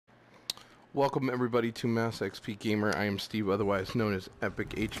Welcome everybody to MassXP Gamer. I am Steve, otherwise known as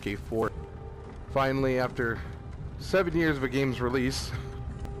Epic HK4. Finally, after 7 years of a game's release,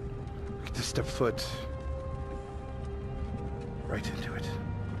 we get to step foot right into it.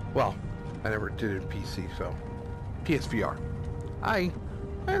 Well, I never did it in PC, so PSVR. Hi,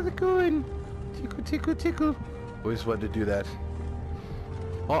 how's it going? Tickle, tickle, tickle. Always wanted to do that.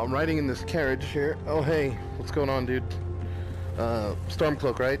 Well, I'm riding in this carriage here. Oh, hey, what's going on, dude?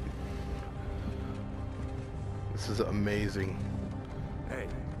 Stormcloak, right? This is amazing. Hey,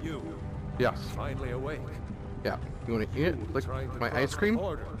 you. Yes. Finally awake. Yeah. You want to eat it? Like my ice cream?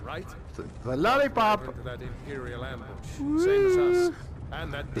 Order, right? The lollipop. Into that Imperial ambush. Same as us.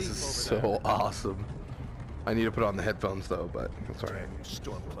 And that This is so awesome. I need to put on the headphones though, but that's alright.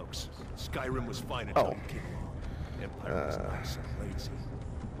 Stormcloaks. Skyrim was fine and Oh. Empire was nice and lazy.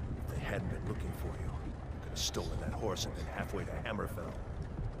 If they hadn't been looking for you, could have stolen that horse and been halfway to Hammerfell.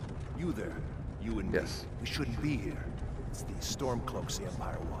 You there. You and yes. me, we shouldn't be here. It's these Stormcloaks the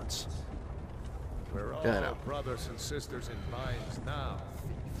Empire wants. We're all brothers and sisters in binds now,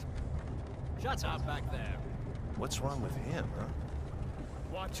 thief. Shut up back there. What's wrong with him, huh?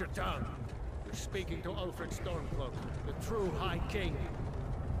 Watch your tongue. You're speaking to Ulfric Stormcloak, the true High King.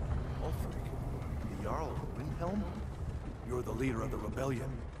 Ulfric? The Jarl of Windhelm? You're the leader of the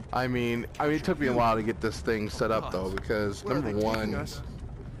rebellion. I mean, it took me a while to get this thing set up though, because number one,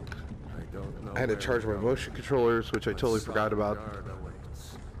 I had to charge my motion controllers, which I totally forgot about.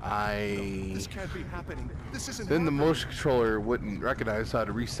 This can't be happening. This isn't Then the motion controller wouldn't recognize how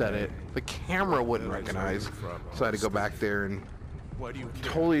to reset it. The camera wouldn't recognize, so I had to go back there and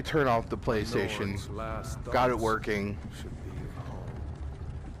totally turn off the PlayStation. Got it working.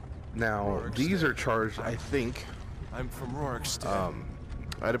 Now these are charged, I think. I'm from Rorikstead.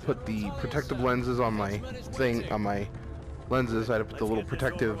 I had to put the protective lenses on my thing, on my lenses. I had to put the little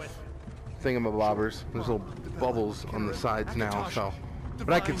protective thingamabobbers. There's little bubbles on the sides now, so.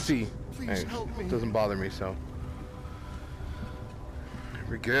 But I can see. Hey, it doesn't bother me, so.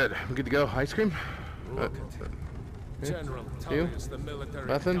 We're good. We're good to go. Ice cream? General You? the military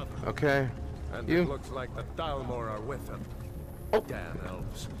Nothing? governor. Okay. And You? it looks like the Dalmor are with him. Oh. Damn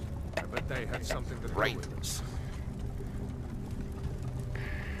elves. I bet they had something to do Right. with this.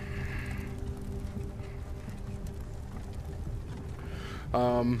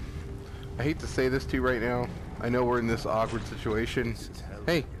 I hate to say this to you right now. I know we're in this awkward situation.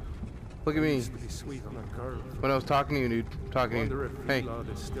 Hey, look at me. When I was talking to you, dude. Talking to you. Hey.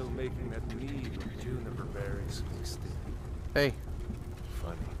 Is still making that mead with juniper berries. Hey.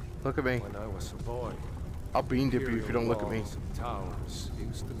 Funny. Look at me. When I was a boy, I'll bean dip you if you don't look at me. walls and towers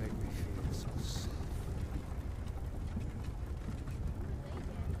used to make me feel so safe.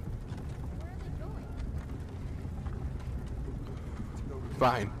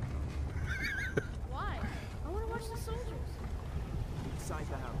 Fine. Why? I want to watch the soldiers. Inside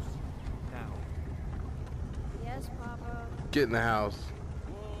the house. Now. Yes, Papa. Get in the house.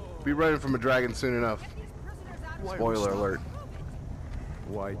 Be running from a dragon soon enough. Spoiler alert.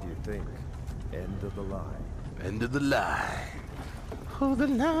 Why do you think? End of the line. End of the line. Oh, the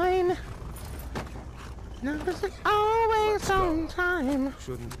line. Numbers are always on time.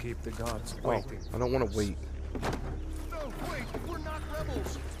 Shouldn't keep the gods Oh, waiting. I don't want to wait. No, wait, we're not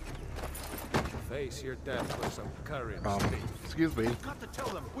rebels. Face your death with some courage, Steve. Excuse me. Got to tell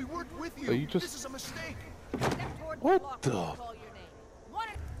them we weren't with you. So you just- This is a mistake. What the?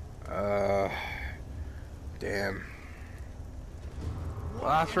 Damn.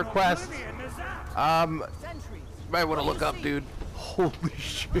 Last request. Might want to look up, dude. Holy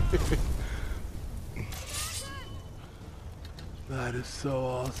shit. That is so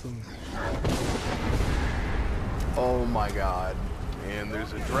awesome. Oh my god. And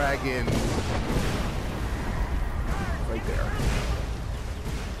there's a dragon right there.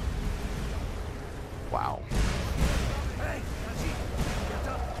 Wow. Hey, get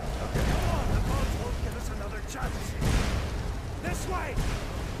up. Okay. Come on, the boats won't give us another chance. This way.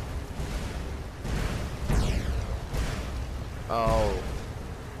 Oh,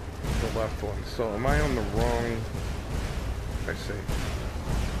 the left one. So am I on the wrong? I see.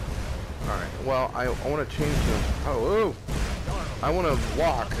 All right. Well, I want to change the. Oh, I want to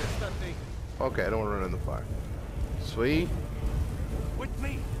walk. Okay, I don't want to run in the fire. Sweet. With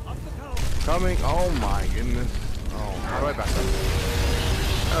me, up the hill. Coming. Oh my goodness. Oh, how do I back up?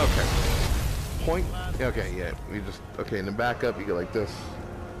 Okay. Point. Okay, yeah. We just. Okay, and then back up. You go like this.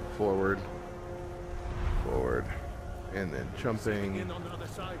 Forward. Forward. And then jumping.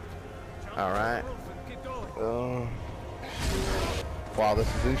 All right. Wow, this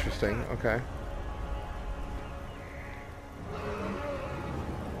is interesting. Okay.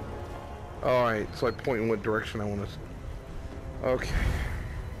 Alright, so I point in what direction I want to... Okay.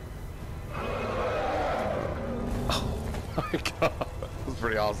 Oh my god. That was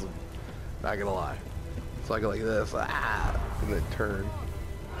pretty awesome. Not gonna lie. So I go like this. Ah! And then turn.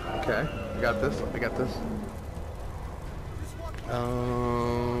 Okay. I got this. I got this.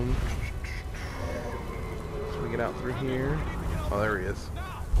 Swing it out through here. Oh, there he is.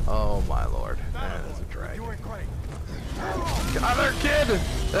 Oh my lord. That is a drag. Other kid!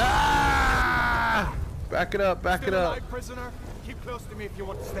 Ah! Back it up, back it up. Prisoner, keep close to me if you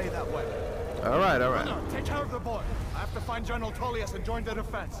want to stay that way. Alright, alright. Take care of the boy. I have to find General Tullius and join the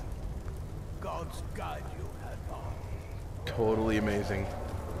defense. God's guide you, Hadvar. Totally amazing.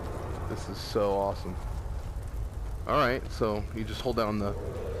 This is so awesome. Alright, so you just hold down the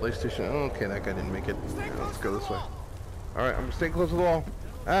PlayStation. Oh, okay, that guy didn't make it. Yeah, let's go this way. Alright, I'm staying close to the wall.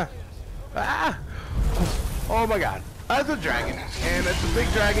 Ah! Ah! Oh my god. That's a dragon. And it's a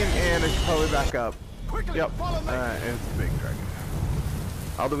big dragon, and it should probably back up. Yep. Alright, and it's a big dragon.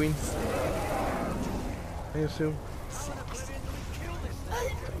 Alduin? I assume. It's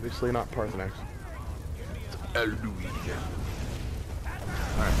obviously not Parthenax. It's Alduin.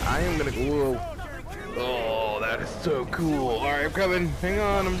 Alright, I am gonna go. Whoa. Oh, that is so cool. Alright, I'm coming. Hang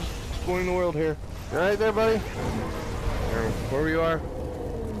on, I'm just exploring the world here. You alright there, buddy? Wherever you are.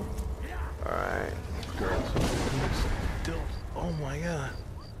 Alright. Still. Oh my god.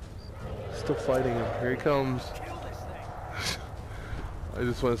 Still fighting him. Here he comes. I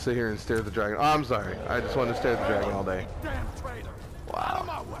just want to sit here and stare at the dragon. Oh, I'm sorry. I just want to stare at the dragon all day.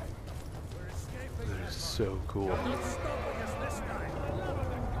 Wow. That is so cool.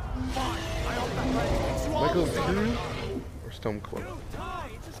 Michael 2 or Stone Cloak?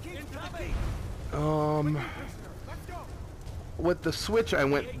 With the Switch, I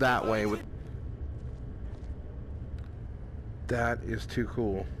went that way. With that is too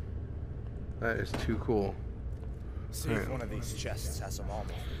cool. That is too cool. See if one of these chests has some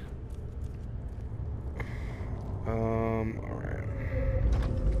armor. Alright.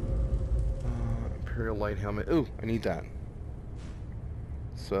 Imperial Light Helmet. Ooh, I need that.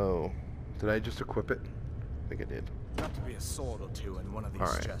 So, did I just equip it? I think I did. Got to be a sword or two in one of these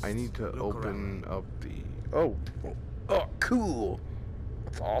Alright, chests. I need to Look open around. up the... Oh! Oh, cool!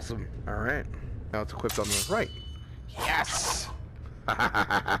 That's awesome. Alright. Now it's equipped on the right. Yes!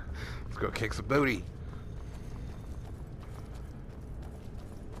 Let's go kick some booty.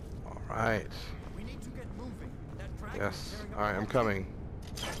 Alright. We need to get moving. That dragon is Yes. tearing up Alright, I'm coming.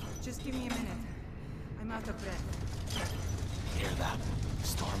 Just give me a minute. I'm out of breath. Hear that?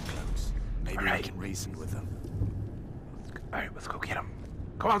 Stormcloaks. Maybe I can reason with them. Alright, let's go get him.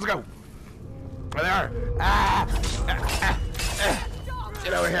 Come on, let's go! There they are! Ah!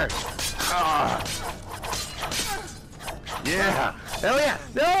 Get over here! Ah! Yeah! Hell yeah!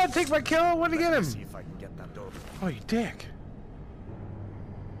 No, take my kill! I want to get him! See if I can get that door. Oh, you dick!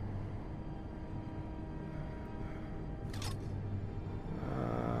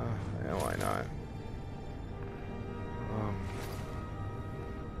 Yeah, why not?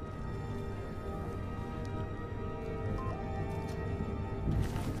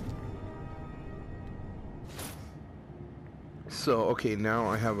 So, okay, now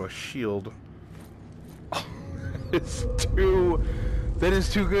I have a shield. It's too... That is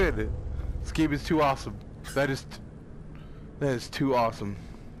too good. This game is too awesome. That is too awesome.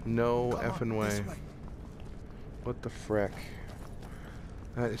 No effing way. What the frick?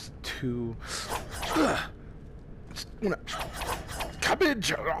 That is too...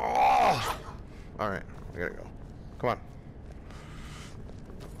 Cabbage! Oh! Alright, I gotta go. Come on.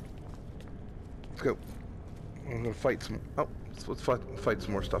 Let's go. I'm gonna fight some... Oh, let's fight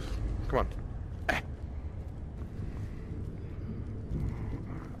some more stuff. Come on.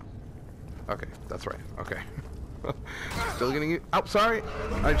 Okay, that's right. Okay. Still getting you. Oh, sorry.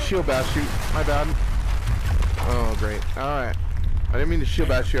 I shield bash you. My bad. Oh, great. Alright. I didn't mean to shield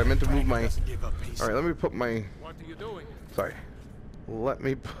bash you. I meant to move my... Alright, let me put my... What are you doing? Sorry. Let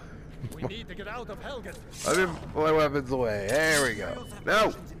me put... We need to get out of Helgen. Let me put my weapons away. There we go.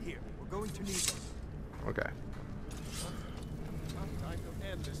 No! We're going to need them. Okay. Time to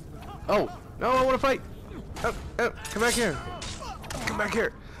end this. Oh! No, I want to fight! Oh, oh, come back here! Come back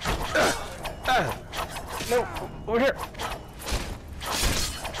here! No! Over here!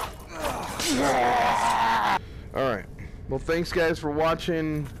 Alright. Well, thanks guys for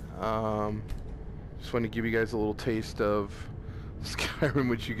watching. Just want to give you guys a little taste of Skyrim,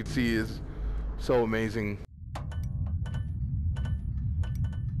 which you can see is so amazing.